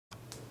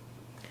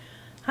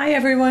Hi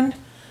everyone,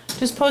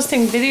 just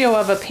posting video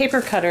of a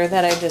paper cutter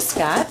that I just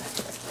got,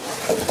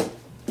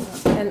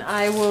 and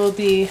I will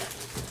be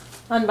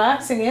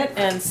unboxing it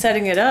and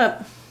setting it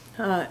up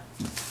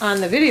on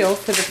the video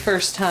for the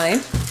first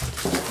time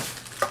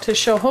to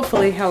show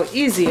hopefully how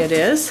easy it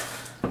is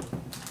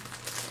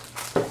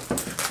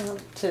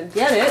to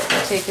get it,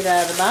 take it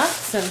out of the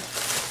box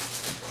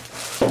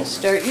and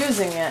start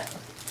using it.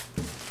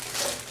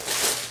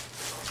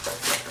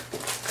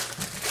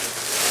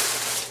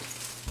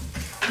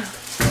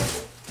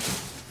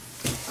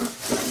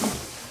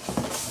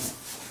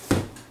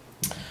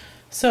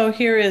 So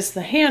here is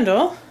the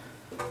handle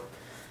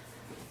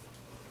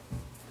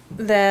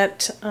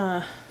that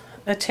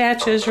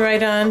attaches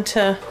right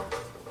onto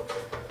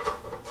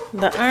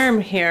the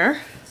arm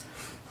here,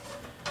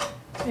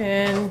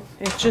 and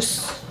it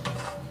just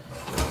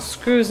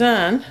screws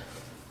on.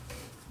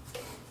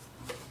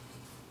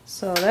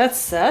 So that's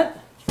set.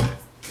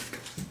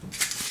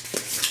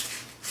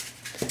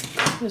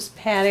 Just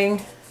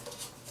padding.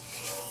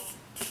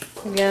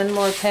 Again,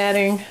 more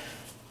padding.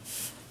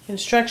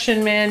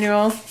 Instruction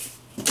manual.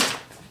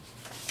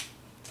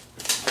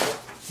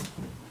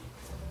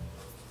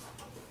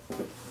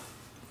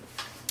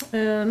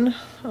 And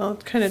I'll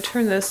kind of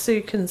turn this so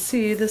you can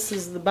see this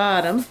is the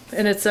bottom,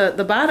 and it's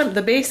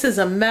the base is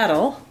a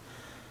metal.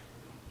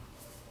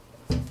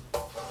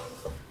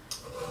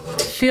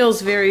 It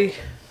feels very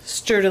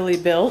sturdily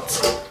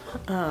built.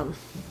 Try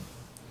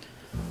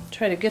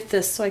to get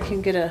this so I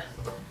can get a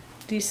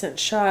decent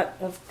shot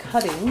of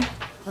cutting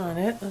on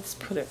it. Let's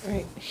put it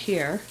right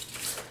here.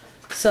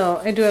 So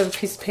I do have a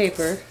piece of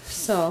paper,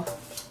 so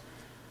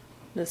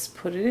just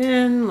put it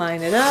in,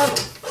 line it up.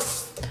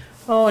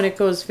 Oh, and it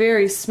goes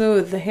very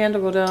smooth. The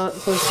handle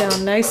goes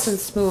down nice and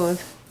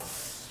smooth.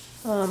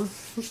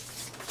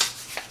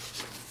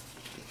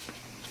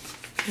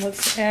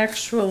 Let's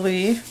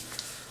actually,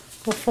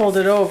 we'll fold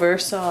it over,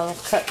 so I'll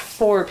cut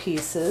 4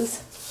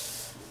 pieces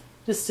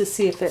just to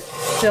see if it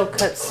still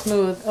cuts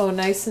smooth. Oh,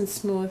 nice and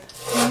smooth.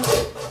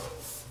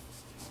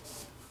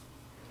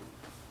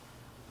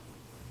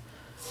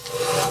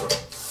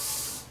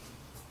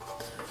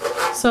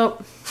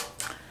 So,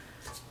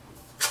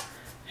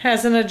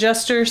 has an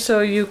adjuster so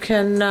you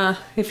can,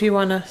 if you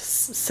want to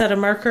set a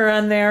marker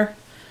on there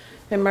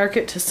and mark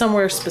it to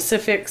somewhere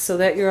specific so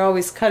that you're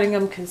always cutting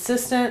them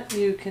consistent,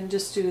 you can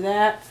just do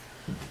that.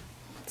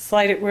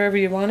 Slide it wherever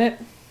you want it.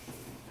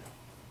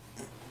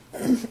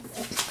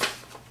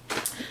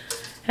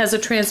 Has a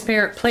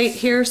transparent plate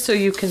here so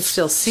you can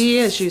still see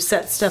as you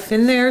set stuff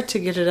in there to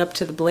get it up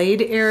to the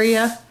blade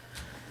area.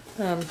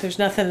 There's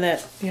nothing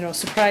that,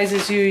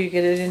 surprises you. You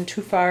get it in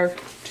too far,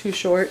 too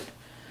short.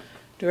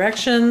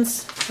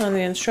 Directions on the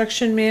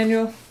instruction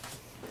manual,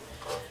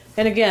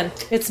 and again,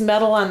 it's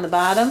metal on the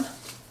bottom.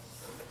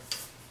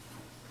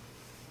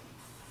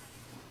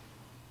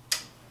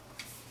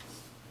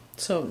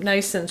 So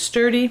nice and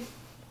sturdy.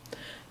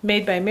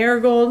 Made by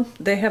Marigold.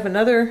 They have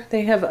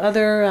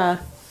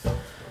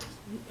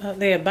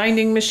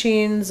binding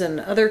machines and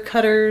other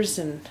cutters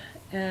and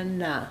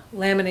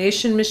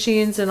lamination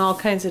machines and all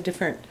kinds of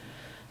different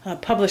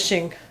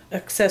publishing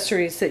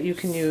accessories that you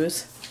can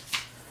use.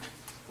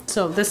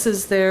 So this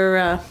is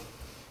their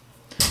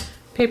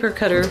paper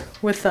cutter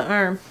with the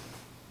arm.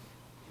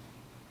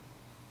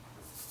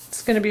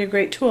 It's going to be a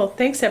great tool.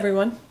 Thanks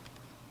everyone.